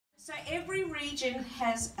So every region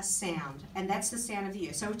has a sound, and that's the sound of the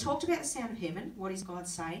earth. So we've talked about the sound of heaven. What is God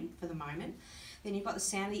saying for the moment? Then you've got the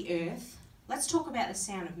sound of the earth. Let's talk about the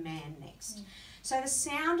sound of man next. So the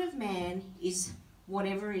sound of man is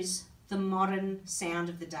whatever is the modern sound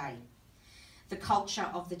of the day, the culture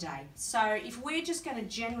of the day. So if we're just going to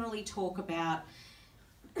generally talk about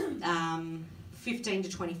 15 to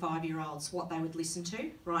 25-year-olds, what they would listen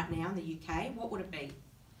to right now in the UK, what would it be?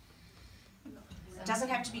 It doesn't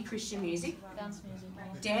have to be Christian music. Dance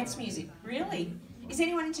music. Dance music, really? Is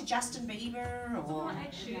anyone into Justin Bieber or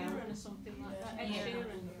Ed Sheeran or something like that? Ed Sheeran.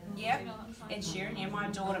 Yep, Ed Sheeran. Yeah, my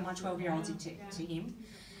daughter, my 12-year-old's into him.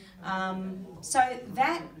 So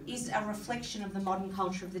that is a reflection of the modern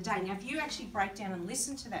culture of the day. Now, if you actually break down and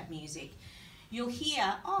listen to that music, you'll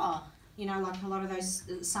hear, you know, like a lot of those,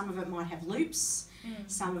 some of it might have loops,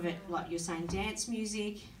 some of it, like you're saying, dance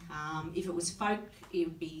music. If it was folk, it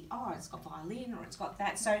would be, it's got violin or it's got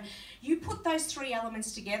that. So you put those three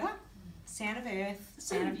elements together, sound of earth,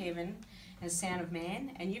 sound of heaven, and sound of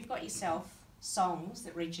man, and you've got yourself songs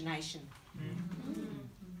that reach a nation.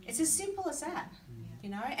 It's as simple as that, you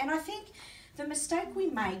know. And I think the mistake we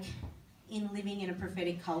make in living in a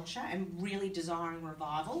prophetic culture and really desiring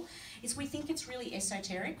revival is we think it's really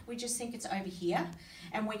esoteric. We just think it's over here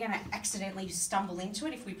and we're going to accidentally stumble into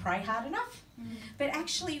it if we pray hard enough. But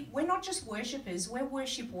actually, we're not just worshippers, we're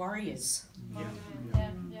worship warriors.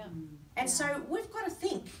 And so we've got to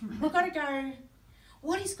think. We've got to go,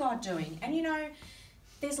 what is God doing? And you know,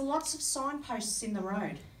 there's lots of signposts in the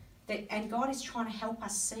road. And God is trying to help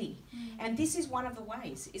us see. And this is one of the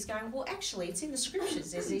ways, is going, well, actually, it's in the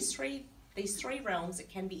scriptures. There's these three realms that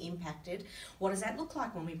can be impacted. What does that look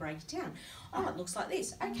like when we break it down? Oh, it looks like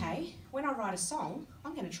this. Okay, when I write a song,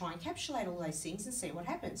 I'm going to try and encapsulate all those things and see what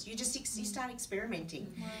happens. You start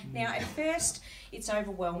experimenting. Now, at first, it's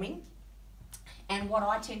overwhelming. And what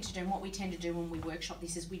I tend to do, and what we tend to do when we workshop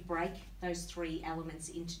this, is we break those three elements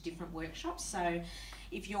into different workshops. So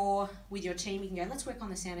if you're with your team, you can go, let's work on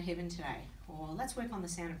the sound of heaven today, or let's work on the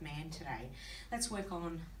sound of man today. Let's work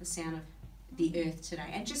on the sound of the earth today,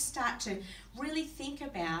 and just start to really think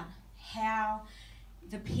about how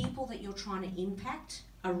the people that you're trying to impact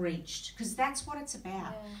are reached, because that's what it's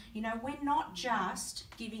about. You know, we're not just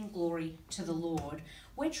giving glory to the Lord,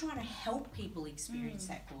 we're trying to help people experience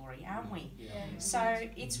that glory, aren't we? So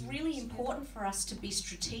it's really important for us to be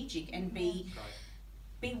strategic and be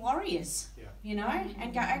warriors, you know,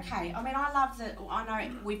 and go, okay. I mean, I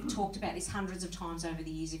know we've talked about this hundreds of times over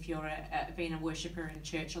the years if you're been a worshipper in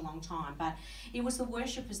church a long time, but it was the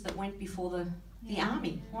worshippers that went before the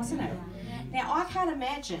army, wasn't it? Now, I can't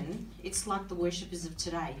imagine it's like the worshippers of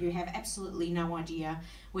today who have absolutely no idea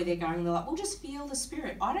where they're going. They're like, we'll just feel the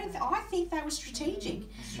spirit. I think they were strategic.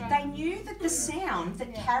 They knew that the sound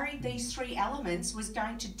that carried these three elements was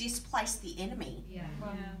going to displace the enemy.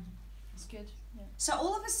 It's good. So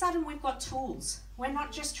all of a sudden we've got tools. We're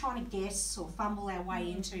not just trying to guess or fumble our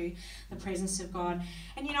way into the presence of God.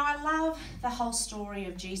 And you know, I love the whole story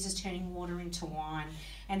of Jesus turning water into wine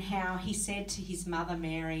and how he said to his mother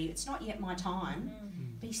Mary, it's not yet my time,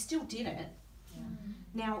 but he still did it.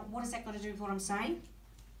 Now, what has that got to do with what I'm saying?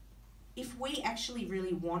 If we actually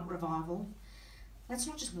really want revival, let's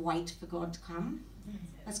not just wait for God to come.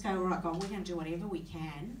 Let's go, all right, God, we're going to do whatever we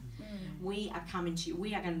can. We are coming to you.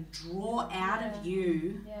 We are going to draw out of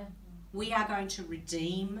you. We are going to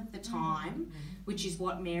redeem the time, which is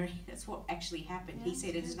what that's what actually happened. He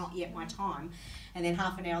said, it is not yet my time. And then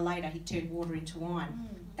half an hour later, he turned water into wine.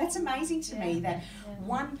 That's amazing to me that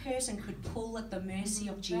one person could pull at the mercy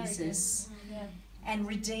of Jesus and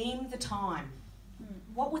redeem the time.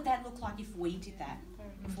 What would that look like if we did that?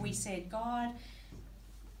 If we said, God,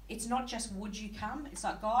 it's not just would you come, it's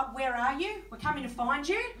like, God, where are you? We're coming to find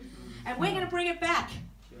you, and we're going to bring it back.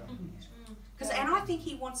 And I think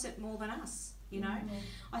he wants it more than us, you know.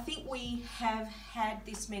 I think we have had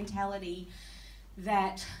this mentality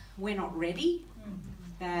that we're not ready,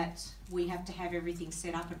 that we have to have everything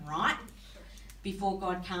set up and right before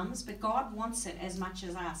God comes, but God wants it as much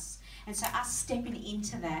as us. And so us stepping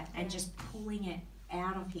into that and just pulling it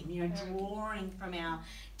out of him, you know, drawing from our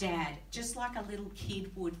dad, just like a little kid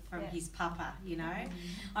would from his papa, you know.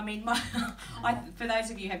 I mean, for those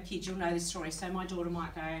of you who have kids, you'll know this story. So my daughter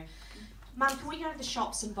might go, Mum, can we go to the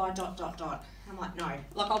shops and buy ... I'm like, no.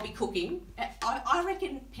 Like, I'll be cooking. I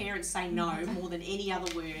reckon parents say no more than any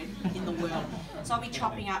other word in the world. So I'll be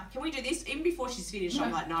chopping up, can we do this? Even before she's finished,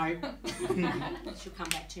 I'm like, no. She'll come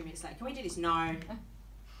back 2 minutes later. Can we do this? No.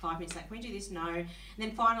 5 minutes later, can we do this? No. And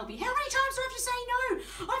then finally it'll be, how many times do I have to say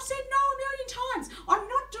no? I've said no a million times. I'm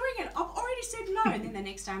not doing it. I've already said no. And then the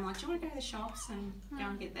next day I'm like, do you want to go to the shops and go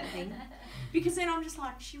and get that thing? Because then I'm just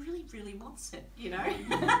like, she really, really wants it, you know?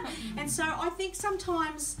 And so I think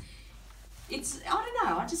sometimes it's, I don't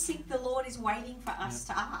know, I just think the Lord is waiting for us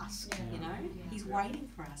to ask, you know? He's waiting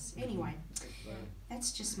for us. Anyway,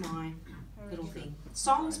 that's just my little thing.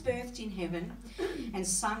 Songs birthed in heaven and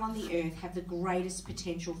sung on the earth have the greatest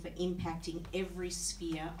potential for impacting every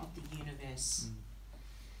sphere of the universe.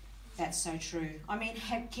 That's so true. I mean,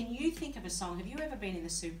 can you think of a song? Have you ever been in the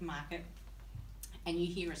supermarket and you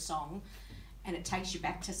hear a song and it takes you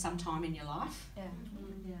back to some time in your life? Yeah.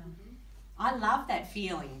 Yeah. I love that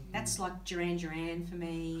feeling. That's like Jarrod for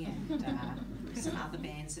me, and some other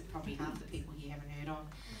bands that probably half the people here haven't heard of.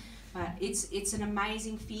 But it's an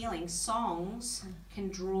amazing feeling. Songs can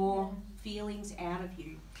draw feelings out of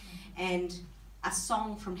you. And a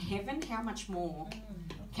song from heaven, how much more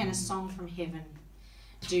can a song from heaven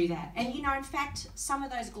do that? And you know, in fact, some of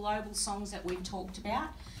those global songs that we've talked about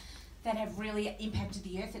that have really impacted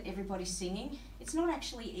the earth that everybody's singing, it's not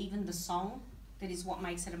actually even the song that is what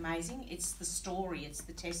makes it amazing. It's the story, it's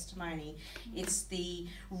the testimony, it's the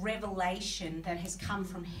revelation that has come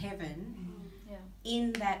from heaven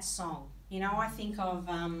in that song. You know, I think of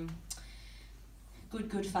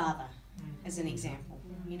Good Father as an example.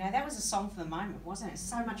 You know, that was a song for the moment, wasn't it?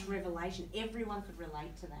 So much revelation. Everyone could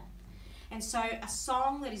relate to that. And so a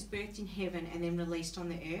song that is birthed in heaven and then released on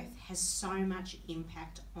the earth has so much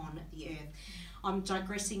impact on the earth. I'm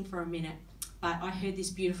digressing for a minute, but I heard this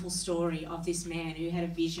beautiful story of this man who had a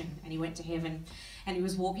vision and he went to heaven and he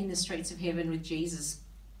was walking the streets of heaven with Jesus.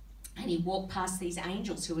 And he walked past these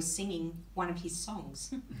angels who were singing one of his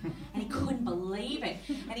songs. And he couldn't believe it.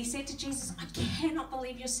 And he said to Jesus, I cannot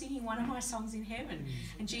believe you're singing one of my songs in heaven.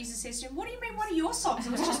 And Jesus says to him, what do you mean one of your songs?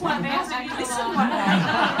 It was just one of ours and you listened one day.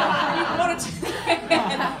 And you brought it to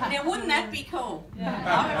heaven. Now, wouldn't that be cool?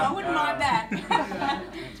 I wouldn't mind that.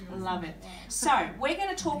 I love it. So, we're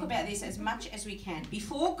going to talk about this as much as we can.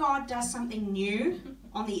 Before God does something new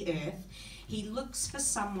on the earth, he looks for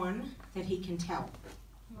someone that he can tell.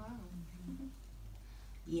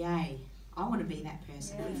 Yay, I want to be that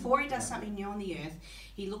person. Before he does something new on the earth,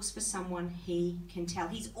 he looks for someone he can tell.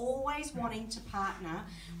 He's always wanting to partner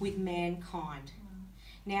with mankind.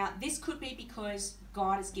 Now, this could be because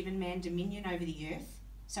God has given man dominion over the earth,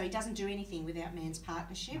 so he doesn't do anything without man's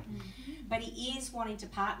partnership, but he is wanting to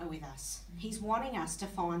partner with us. He's wanting us to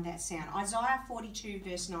find that sound. Isaiah 42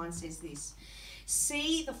 verse 9 says this,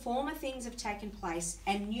 see, the former things have taken place,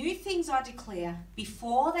 and new things I declare,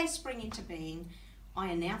 before they spring into being, I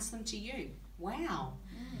announce them to you. Wow.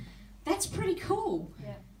 That's pretty cool.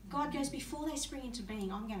 Yeah. God goes, before they spring into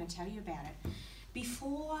being, I'm going to tell you about it.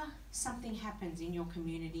 Before something happens in your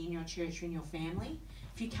community, in your church, or in your family,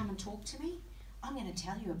 if you come and talk to me, I'm going to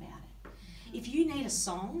tell you about it. If you need a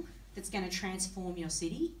song that's going to transform your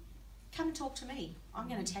city, come and talk to me. I'm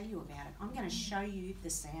going to tell you about it. I'm going to show you the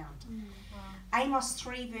sound. Wow. Amos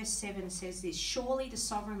 3 verse 7 says this, surely the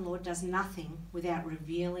sovereign Lord does nothing without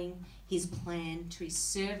revealing his plan to his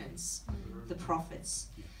servants, the prophets.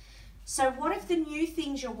 So what if the new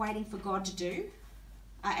things you're waiting for God to do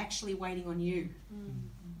are actually waiting on you?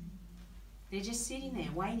 They're just sitting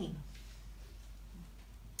there waiting.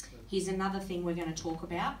 Here's another thing we're going to talk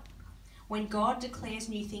about. When God declares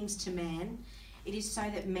new things to man, it is so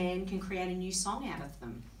that man can create a new song out of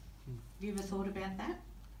them. Have you ever thought about that?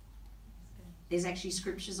 There's actually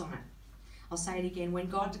scriptures on it. I'll say it again. When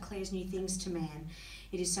God declares new things to man,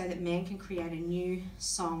 it is so that man can create a new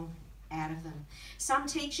song out of them. Some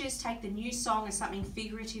teachers take the new song as something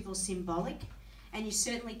figurative or symbolic, and you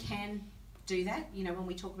certainly can do that, you know, when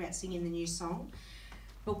we talk about singing the new song.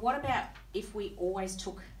 But what about if we always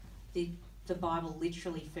took the Bible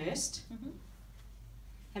literally first?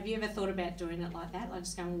 Have you ever thought about doing it like that? Like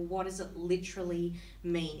just going, well, what does it literally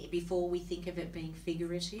mean before we think of it being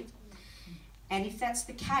figurative? And if that's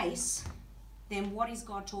the case, then what is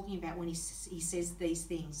God talking about when he says these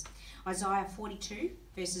things? Isaiah 42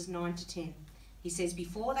 verses 9 to 10. He says,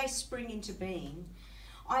 before they spring into being,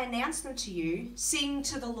 I announce them to you, sing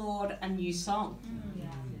to the Lord a new song.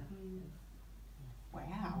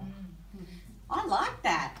 Wow. I like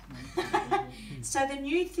that. So the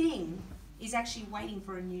new thing is actually waiting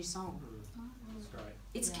for a new song. That's great.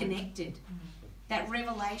 It's connected. That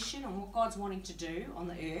revelation on what God's wanting to do on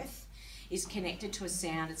the earth is connected to a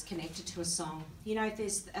sound, it's connected to a song. You know,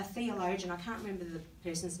 there's a theologian, I can't remember the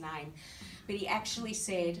person's name, but he actually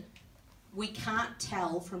said, we can't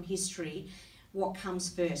tell from history what comes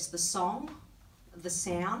first, the song, the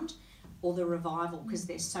sound, or the revival, because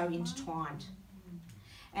they're so intertwined.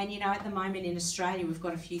 And you know, at the moment in Australia, we've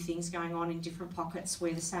got a few things going on in different pockets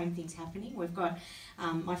where the same thing's happening. We've got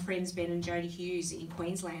my friends Ben and Jodie Hughes in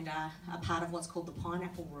Queensland are a part of what's called the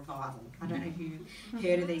Pineapple Revival. I don't know if you've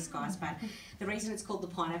heard of these guys, but the reason it's called the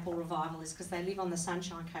Pineapple Revival is because they live on the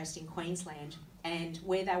Sunshine Coast in Queensland, and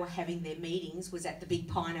where they were having their meetings was at the Big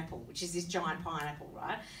Pineapple, which is this giant pineapple,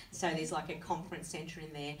 right? So there's like a conference centre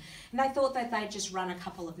in there. And they thought that they'd just run a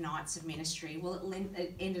couple of nights of ministry. Well,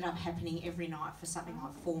 it ended up happening every night for something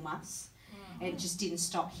like 4 months. And it just didn't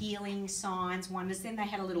stop. Healing, signs, wonders. Then they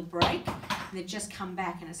had a little break, and they've just come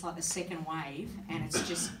back, and it's like the second wave, and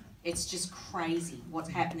it's just crazy what's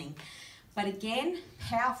happening. But again,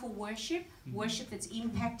 powerful worship that's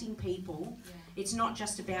impacting people. It's not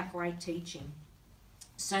just about great teaching.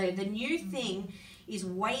 So the new thing is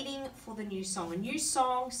waiting for the new song. A new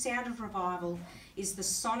song, Sound of Revival, is the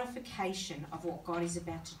sonification of what God is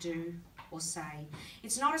about to do or say.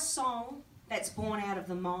 It's not a song that's born out of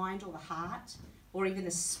the mind or the heart or even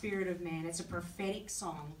the spirit of man. It's a prophetic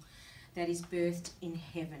song that is birthed in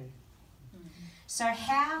heaven. So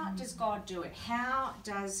how does God do it? How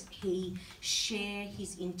does he share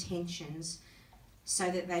his intentions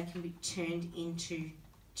so that they can be turned into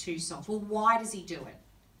two songs? Well, why does he do it?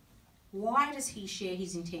 Why does he share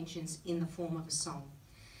his intentions in the form of a song?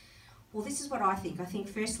 Well, this is what I think. I think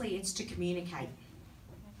firstly it's to communicate.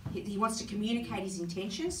 He wants to communicate his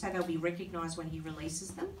intentions so they'll be recognised when he releases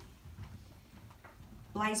them.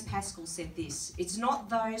 Blaise Pascal said this: it's not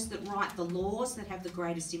those that write the laws that have the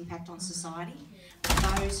greatest impact on society,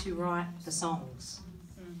 but those who write the songs.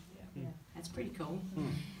 That's pretty cool.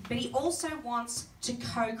 But he also wants to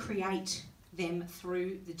co-create them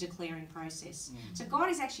through the declaring process. So God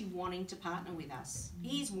is actually wanting to partner with us.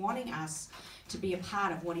 He is wanting us to be a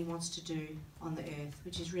part of what he wants to do on the earth,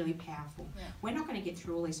 which is really powerful. We're not going to get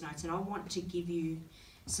through all these notes, and I want to give you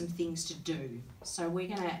some things to do. So we're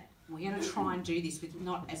going to try and do this with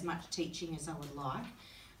not as much teaching as I would like,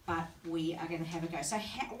 but we are going to have a go. So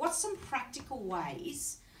what's some practical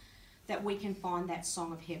ways that we can find that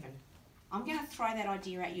song of heaven? I'm going to throw that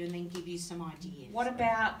idea at you and then give you some ideas. What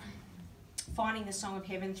about finding the song of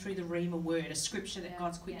heaven through the Roma word, a scripture that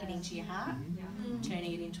God's quickening to your heart,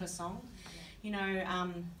 turning it into a song? You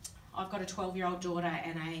know, I've got a 12-year-old daughter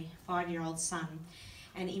and a 5-year-old son,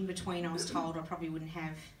 and in between I was told I probably wouldn't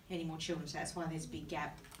have any more children, so that's why there's a big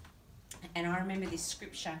gap. And I remember this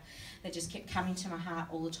scripture that just kept coming to my heart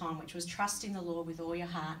all the time, which was trust in the Lord with all your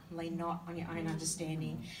heart, lean not on your own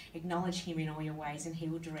understanding, acknowledge him in all your ways and he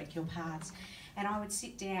will direct your paths. And I would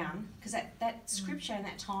sit down, because that scripture in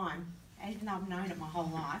that time, even though I've known it my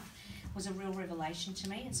whole life, was a real revelation to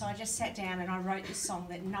me. And so I just sat down and I wrote this song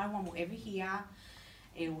that no one will ever hear.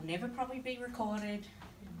 It will never probably be recorded,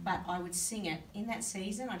 but I would sing it in that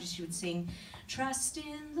season. You would sing, trust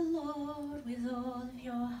in the Lord with all of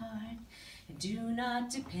your heart, and do not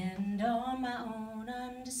depend on my own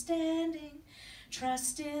understanding.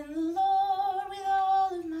 Trust in the Lord with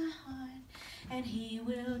all of my heart, and he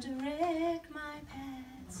will direct my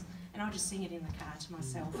paths. And I'll just sing it in the car to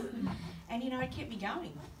myself. And you know, it kept me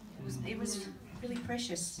going. It was really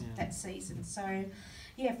precious, that season. So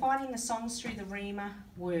yeah, finding the songs through the Roma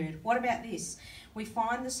word. What about this? We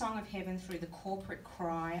find the song of heaven through the corporate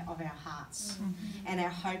cry of our hearts and our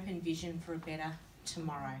hope and vision for a better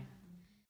tomorrow.